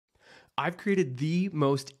I've created the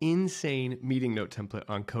most insane meeting note template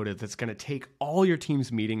on Coda that's going to take all your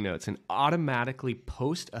team's meeting notes and automatically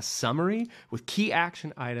post a summary with key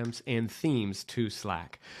action items and themes to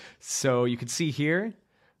Slack. So you can see here,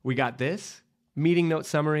 we got this meeting note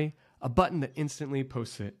summary, a button that instantly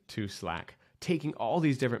posts it to Slack, taking all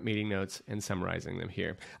these different meeting notes and summarizing them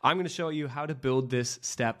here. I'm going to show you how to build this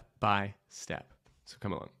step by step. So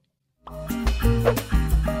come along.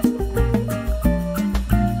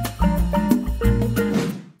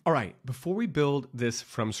 All right, before we build this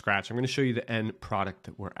from scratch, I'm going to show you the end product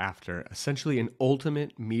that we're after, essentially an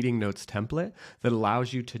ultimate meeting notes template that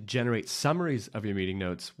allows you to generate summaries of your meeting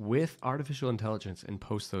notes with artificial intelligence and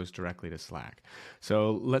post those directly to Slack.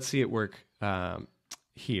 So let's see it work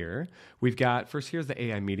here. We've got, first here's the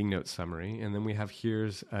AI meeting note summary, and then we have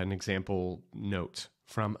here's an example note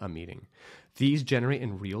from a meeting. These generate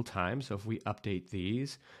in real time, so if we update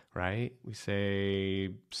these, right, we say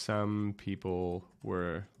some people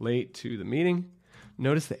were late to the meeting.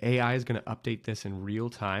 Notice the AI is going to update this in real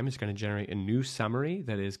time. It's going to generate a new summary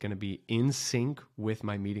that is going to be in sync with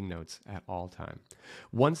my meeting notes at all time.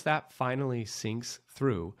 Once that finally syncs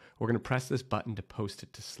through, we're going to press this button to post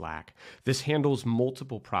it to Slack. This handles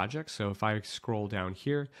multiple projects. So if I scroll down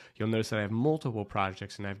here, you'll notice that I have multiple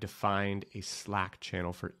projects and I've defined a Slack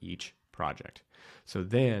channel for each project. So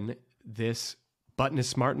then this button is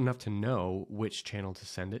smart enough to know which channel to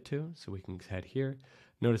send it to. So we can head here.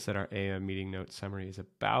 Notice that our AI meeting note summary is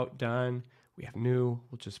about done. We have new.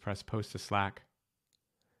 We'll just press post to Slack.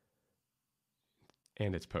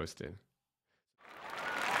 And it's posted.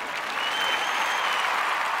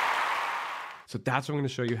 So that's what I'm going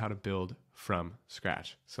to show you how to build from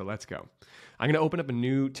scratch. So let's go. I'm going to open up a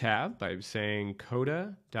new tab by saying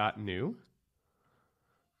coda.new.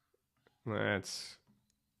 Let's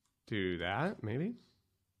do that, maybe.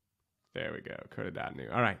 There we go, Coda.new.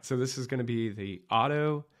 All right, so this is going to be the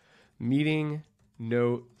auto meeting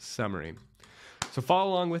note summary. So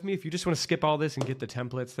follow along with me. If you just want to skip all this and get the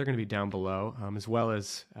templates, they're going to be down below, as well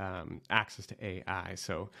as access to AI.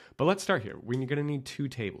 But let's start here. We're going to need two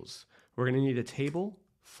tables. We're going to need a table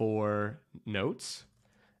for notes,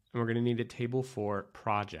 and we're going to need a table for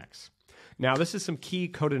projects. Now, this is some key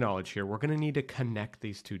Coda knowledge here. We're going to need to connect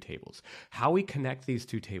these two tables. How we connect these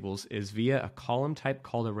two tables is via a column type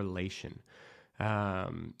called a relation.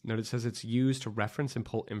 Note it says it's used to reference and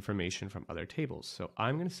pull information from other tables. So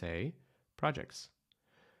I'm going to say projects.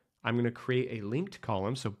 I'm going to create a linked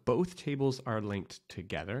column so both tables are linked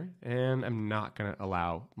together, and I'm not going to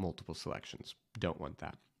allow multiple selections. Don't want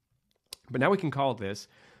that. But now we can call this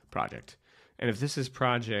project. And if this is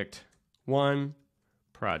project 1,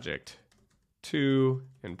 project 2,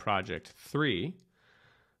 and project 3,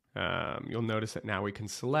 you'll notice that now we can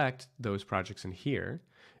select those projects in here.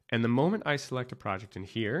 And the moment I select a project in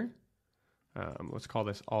here, let's call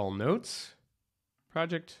this all notes,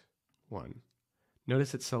 project 1.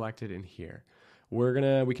 Notice it's selected in here.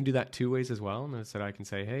 We can do that two ways as well. Notice that I can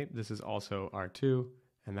say, hey, this is also R2,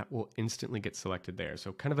 and that will instantly get selected there.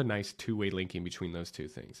 So kind of a nice two-way linking between those two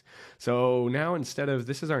things. So now instead of,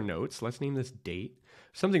 this is our notes, let's name this date.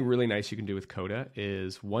 Something really nice you can do with Coda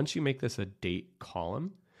is once you make this a date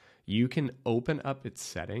column, you can open up its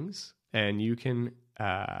settings and you can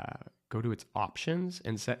go to its options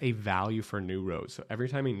and set a value for new rows. So every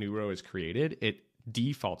time a new row is created, it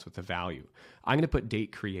defaults with a value. I'm going to put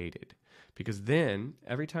date created because then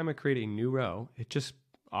every time I create a new row, it just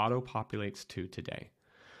auto-populates to today.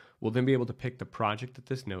 We'll then be able to pick the project that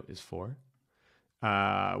this note is for.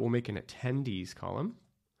 We'll make an attendees column.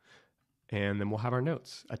 And then we'll have our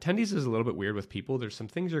notes. Attendees is a little bit weird with people. There's some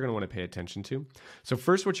things you're going to want to pay attention to. So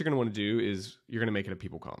first, what you're going to want to do is you're going to make it a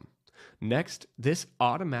people column. Next, this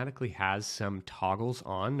automatically has some toggles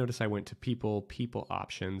on. Notice I went to people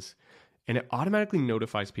options, and it automatically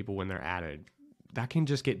notifies people when they're added. That can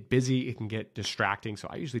just get busy. It can get distracting. So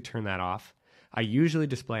I usually turn that off. I usually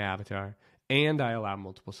display avatar, and I allow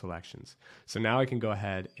multiple selections. So now I can go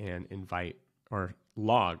ahead and invite or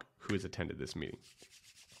log who has attended this meeting.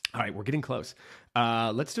 All right, we're getting close.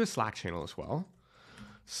 Let's do a Slack channel as well.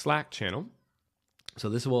 Slack channel. So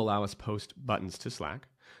this will allow us post buttons to Slack.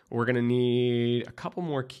 We're going to need a couple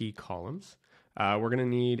more key columns. We're going to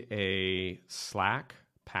need a Slack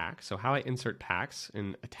pack. So how I insert packs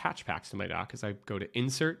and attach packs to my doc is I go to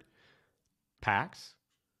Insert, Packs,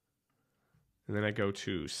 and then I go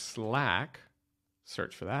to Slack,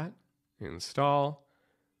 search for that, install,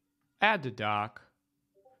 add to doc.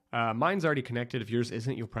 Mine's already connected. If yours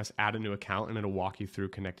isn't, you'll press add a new account and it'll walk you through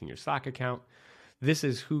connecting your Slack account. This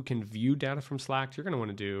is who can view data from Slack. You're going to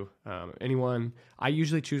want to do anyone. I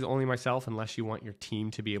usually choose only myself unless you want your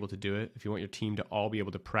team to be able to do it. If you want your team to all be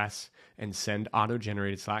able to press and send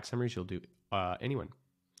auto-generated Slack summaries, you'll do anyone.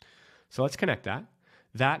 So let's connect that.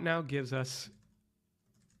 That now gives us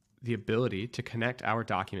the ability to connect our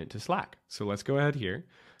document to Slack. So let's go ahead here,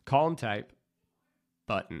 column type,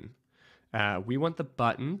 button. We want the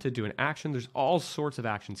button to do an action. There's all sorts of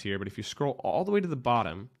actions here, but if you scroll all the way to the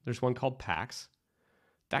bottom, there's one called packs.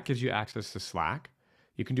 That gives you access to Slack.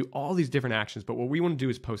 You can do all these different actions, but what we want to do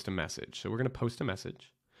is post a message. So we're going to post a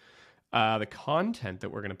message. The content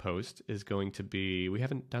that we're going to post is going to be, we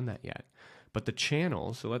haven't done that yet, but the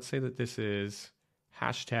channel. So let's say that this is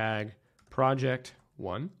hashtag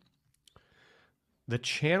project1. The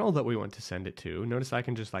channel that we want to send it to, notice I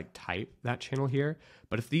can just like type that channel here,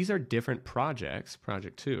 but if these are different projects,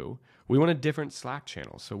 project 2, we want a different Slack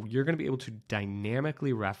channel. So you're going to be able to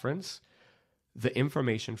dynamically reference the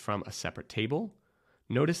information from a separate table.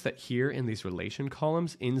 Notice that here in these relation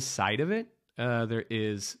columns, inside of it, there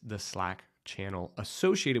is the Slack channel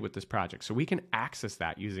associated with this project. So we can access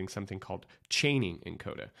that using something called chaining in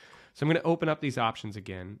Coda. So I'm going to open up these options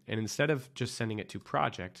again, and instead of just sending it to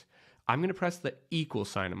project, I'm going to press the equal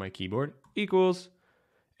sign on my keyboard, equals,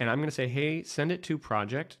 and I'm going to say, hey, send it to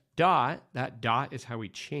project dot. That dot is how we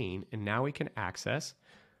chain, and now we can access.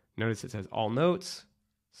 Notice it says all notes.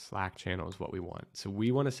 Slack channel is what we want. So we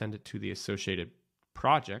want to send it to the associated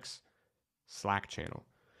projects Slack channel.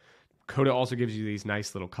 Coda also gives you these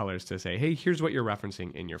nice little colors to say, hey, here's what you're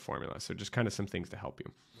referencing in your formula. So just kind of some things to help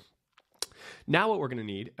you. Now what we're going to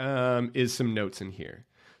need is some notes in here.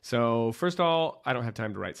 So first of all, I don't have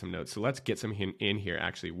time to write some notes. So let's get some in here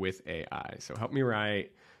actually with AI. So help me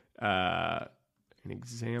write an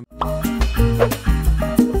example.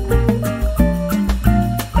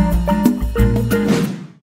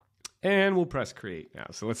 And we'll press create now.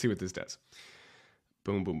 So let's see what this does.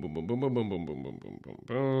 Boom, boom, boom, boom, boom, boom, boom, boom, boom, boom, boom, boom,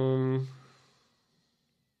 boom.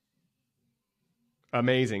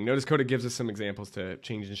 Amazing. Notice Coda gives us some examples to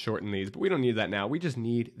change and shorten these, but we don't need that now. We just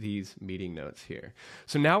need these meeting notes here.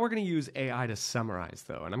 So now we're going to use AI to summarize,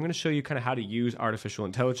 though, and I'm going to show you kind of how to use artificial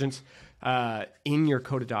intelligence in your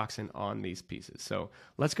Coda docs and on these pieces. So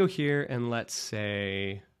let's go here and let's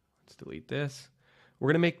say, let's delete this. We're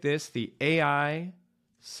going to make this the AI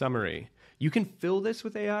summary. You can fill this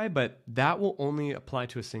with AI, but that will only apply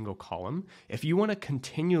to a single column. If you want to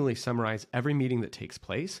continually summarize every meeting that takes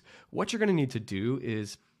place, what you're going to need to do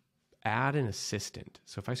is add an assistant.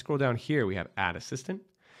 So if I scroll down here, we have add assistant.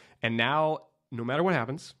 And now, no matter what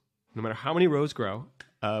happens, no matter how many rows grow,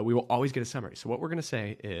 we will always get a summary. So what we're going to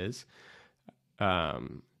say is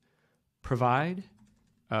provide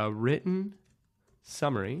a written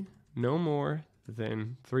summary, no more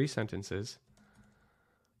than 3 sentences,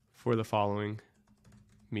 for the following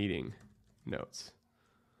meeting notes.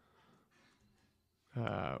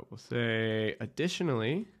 We'll say,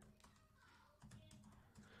 additionally,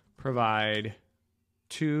 provide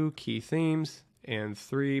 2 key themes and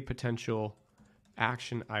 3 potential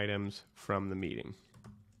action items from the meeting.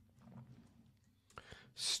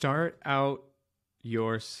 Start out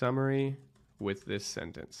your summary with this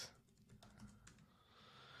sentence.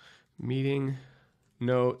 Meeting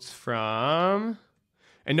notes from...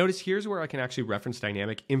 And notice here's where I can actually reference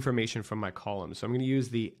dynamic information from my column. So I'm going to use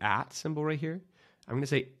the @ symbol right here. I'm going to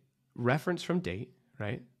say reference from date,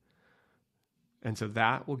 right? And so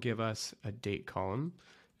that will give us a date column.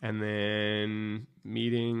 And then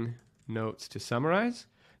meeting notes to summarize.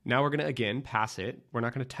 Now we're going to, again, pass it. We're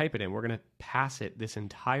not going to type it in. We're going to pass it this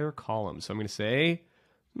entire column. So I'm going to say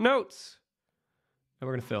notes. And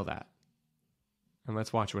we're going to fill that. And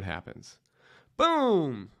let's watch what happens.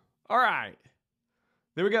 Boom. All right.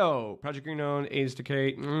 There we go. Project Green Known, Age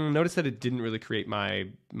Decay. Notice that it didn't really create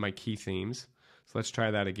my key themes. So let's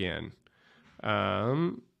try that again.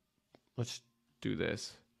 Let's do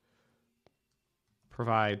this.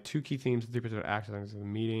 Provide 2 key themes and 3 particular actions of the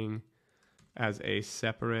meeting as a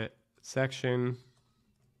separate section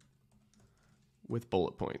with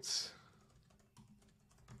bullet points.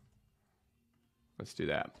 Let's do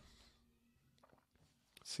that.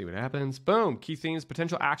 See what happens. Boom. Key themes,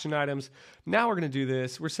 potential action items. Now we're going to do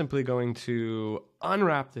this. We're simply going to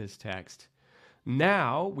unwrap this text.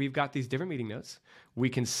 Now we've got these different meeting notes. We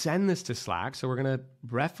can send this to Slack. So we're going to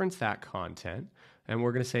reference that content and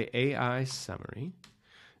we're going to say AI summary.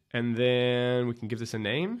 And then we can give this a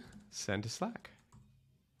name, send to Slack.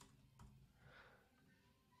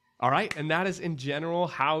 All right, and that is in general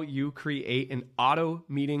how you create an auto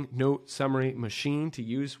meeting note summary machine to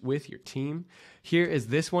use with your team. Here is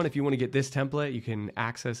this one. If you want to get this template, you can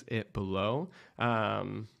access it below. But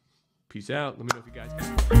Peace out. Let me know if you guys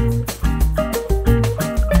got it.